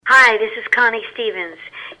Hi, this is Connie Stevens.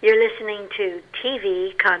 You're listening to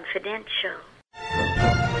TV Confidential.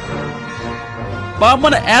 Bob, I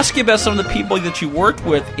want to ask you about some of the people that you worked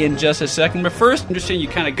with in just a second. But first, I understand you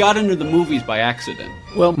kind of got into the movies by accident.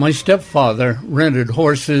 Well, my stepfather rented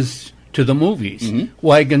horses to the movies.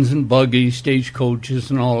 Wagons and buggies,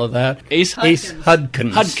 stagecoaches, and all of that. Ace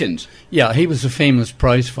Hudkins. Hudkins. Yeah, he was a famous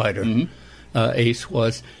prize fighter. Ace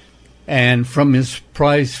was. And from his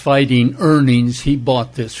prize fighting earnings, he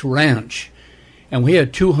bought this ranch. And we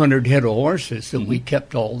had 200 head of horses that we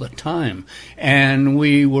kept all the time. And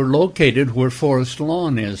we were located where Forest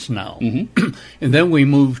Lawn is now. And then we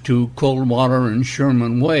moved to Coldwater and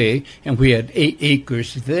Sherman Way, and we had 8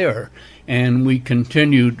 acres there. And we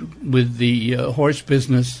continued with the horse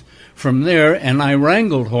business from there, and I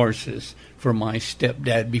wrangled horses for my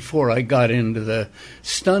stepdad before I got into the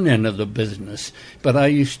stunt end of the business. But I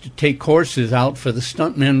used to take horses out for the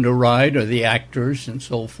stuntmen to ride, or the actors and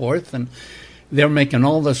so forth, and they're making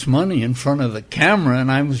all this money in front of the camera,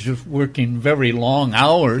 and I was just working very long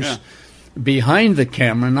hours behind the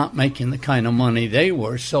camera, not making the kind of money they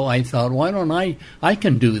were. So I thought, why don't I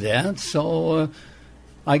can do that. So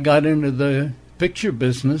I got into the picture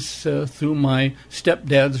business through my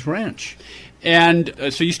stepdad's ranch. And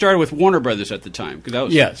so you started with Warner Brothers at the time? That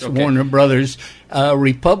was, yes, okay. Warner Brothers,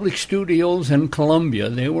 Republic Studios, and Columbia.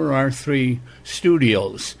 They were our 3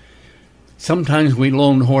 studios. Sometimes we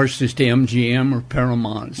loaned horses to MGM or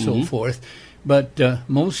Paramount and so forth. But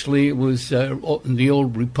mostly it was the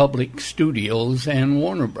old Republic Studios and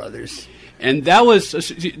Warner Brothers. And that was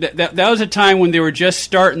a time when they were just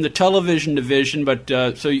starting the television division. But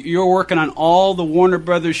so you were working on all the Warner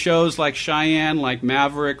Brothers shows, like Cheyenne, like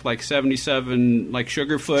Maverick, like 77, like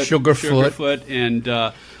Sugarfoot,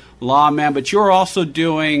 and Lawman. But you were also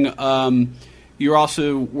doing, you were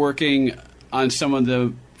also working on some of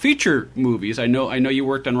the feature movies. I know you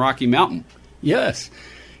worked on Rocky Mountain. Yes,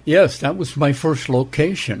 that was my first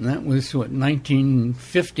location. That was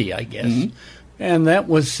 1950, I guess. And that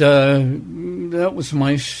was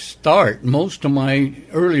my start. Most of my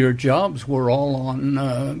earlier jobs were all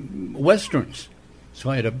on westerns, so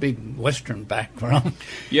I had a big western background.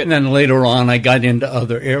 And then later on, I got into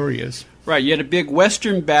other areas. Right, you had a big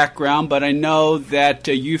western background, but I know that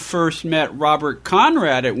you first met Robert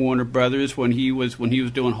Conrad at Warner Brothers when he was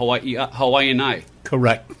doing Hawaiian Eye.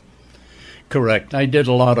 Correct. I did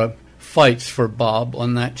a lot of fights for Bob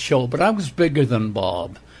on that show, but I was bigger than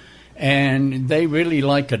Bob. And they really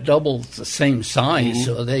like a double the same size,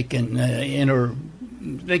 so they can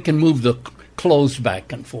they can move the clothes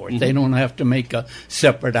back and forth. They don't have to make a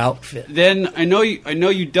separate outfit. Then I know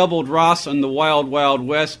you doubled Ross on the Wild Wild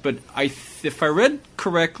West, but if I read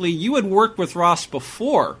correctly, you had worked with Ross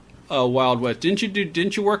before Wild West.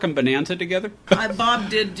 Didn't you work on Bonanza together? Bob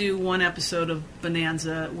did do one episode of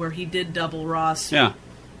Bonanza where he did double Ross.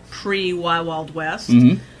 Pre Wild Wild West,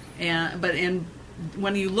 and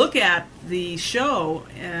when you look at the show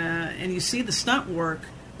and you see the stunt work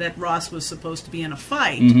that Ross was supposed to be in a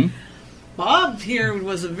fight, Bob here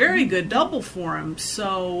was a very good double for him.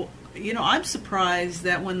 So, I'm surprised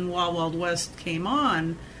that when Wild Wild West came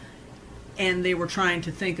on and they were trying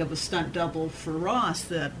to think of a stunt double for Ross,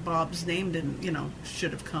 that Bob's name didn't,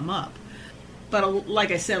 should have come up. But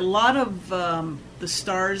like I said, a lot of the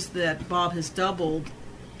stars that Bob has doubled,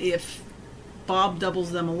 if Bob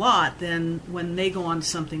doubles them a lot, then when they go on to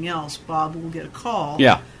something else, Bob will get a call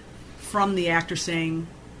from the actor saying,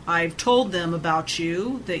 I've told them about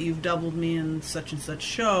you, that you've doubled me in such and such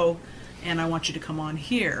show, and I want you to come on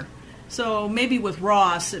here. So maybe with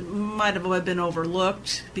Ross, it might have been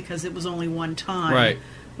overlooked because it was only one time. Right.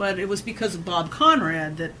 But it was because of Bob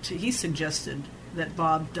Conrad that he suggested that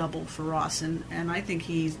Bob double for Ross, and I think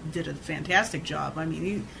he did a fantastic job. I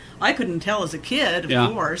mean, I couldn't tell as a kid,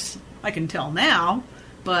 of course. I can tell now,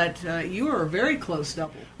 but you were a very close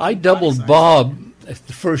double. I doubled Bob the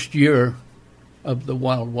first year of the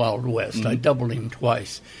Wild Wild West. I doubled him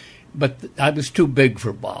twice, but I was too big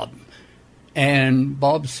for Bob. And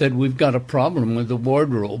Bob said, we've got a problem with the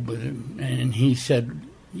wardrobe. And he said,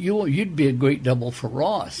 you'd be a great double for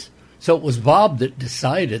Ross. So it was Bob that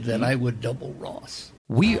decided that I would double Ross.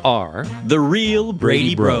 We are the real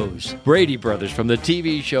Brady Bros. Brady Brothers from the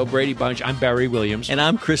TV show Brady Bunch. I'm Barry Williams. And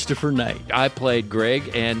I'm Christopher Knight. I played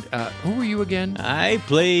Greg. And who were you again? I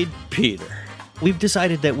played Peter. We've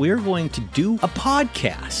decided that we're going to do a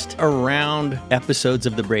podcast around episodes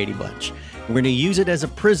of the Brady Bunch. We're going to use it as a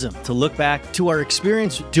prism to look back to our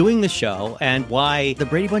experience doing the show and why the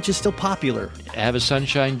Brady Bunch is still popular. Have a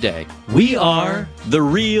sunshine day. We are the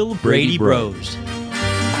real Brady Bros.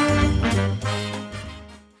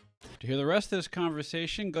 To hear the rest of this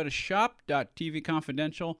conversation, go to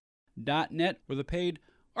shop.tvconfidential.net or the paid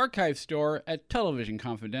archive store at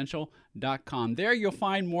televisionconfidential.com. There you'll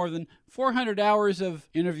find more than 400 hours of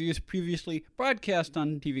interviews previously broadcast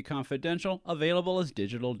on TV Confidential, available as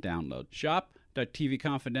digital download.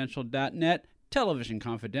 Shop.tvconfidential.net,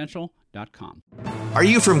 televisionconfidential.com. Are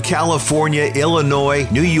you from California, Illinois,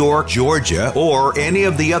 New York, Georgia, or any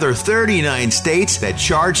of the other 39 states that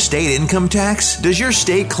charge state income tax? Does your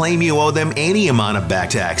state claim you owe them any amount of back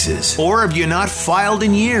taxes? Or have you not filed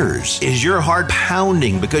in years? Is your heart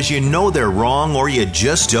pounding because you know they're wrong or you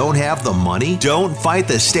just don't have the money? Don't fight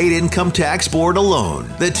the state income tax board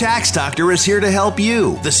alone. The Tax Doctor is here to help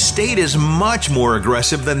you. The state is much more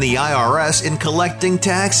aggressive than the IRS in collecting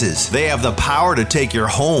taxes. They have the power to take your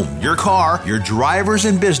home, your car, your driver's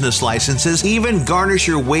and business licenses, even garnish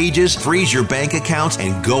your wages, freeze your bank accounts,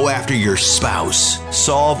 and go after your spouse.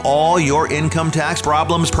 Solve all your income tax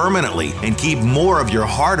problems permanently and keep more of your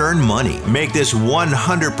hard-earned money. Make this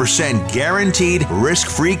 100% guaranteed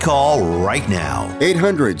risk-free call right now.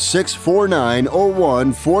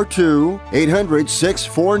 800-649-0142.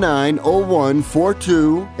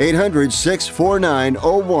 800-649-0142.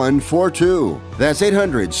 800-649-0142. That's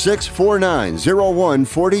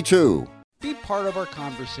 800-649-0142. Be part of our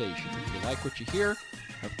conversation. If you like what you hear,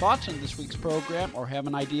 have thoughts on this week's program, or have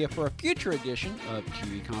an idea for a future edition of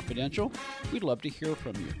TV Confidential, we'd love to hear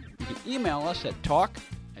from you. You can email us at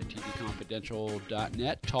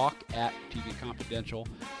talk@tvconfidential.net,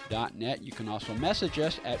 talk@tvconfidential.net. You can also message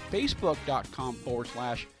us at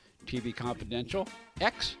facebook.com/tvconfidential,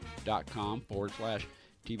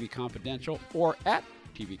 x.com/tvconfidential, or at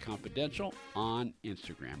TV Confidential on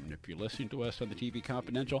Instagram. And if you're listening to us on the TV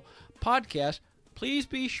Confidential podcast, please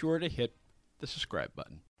be sure to hit the subscribe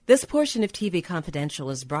button. This portion of TV Confidential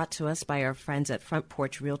is brought to us by our friends at Front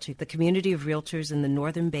Porch Realty, the community of realtors in the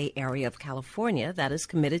Northern Bay area of California that is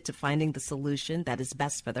committed to finding the solution that is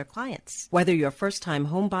best for their clients. Whether you're a first-time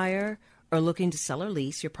home buyer or looking to sell or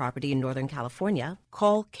lease your property in Northern California,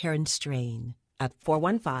 call Karen Strain at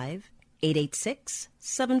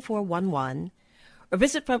 415-886-7411 or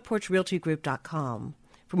visit frontporchrealtygroup.com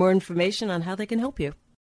for more information on how they can help you.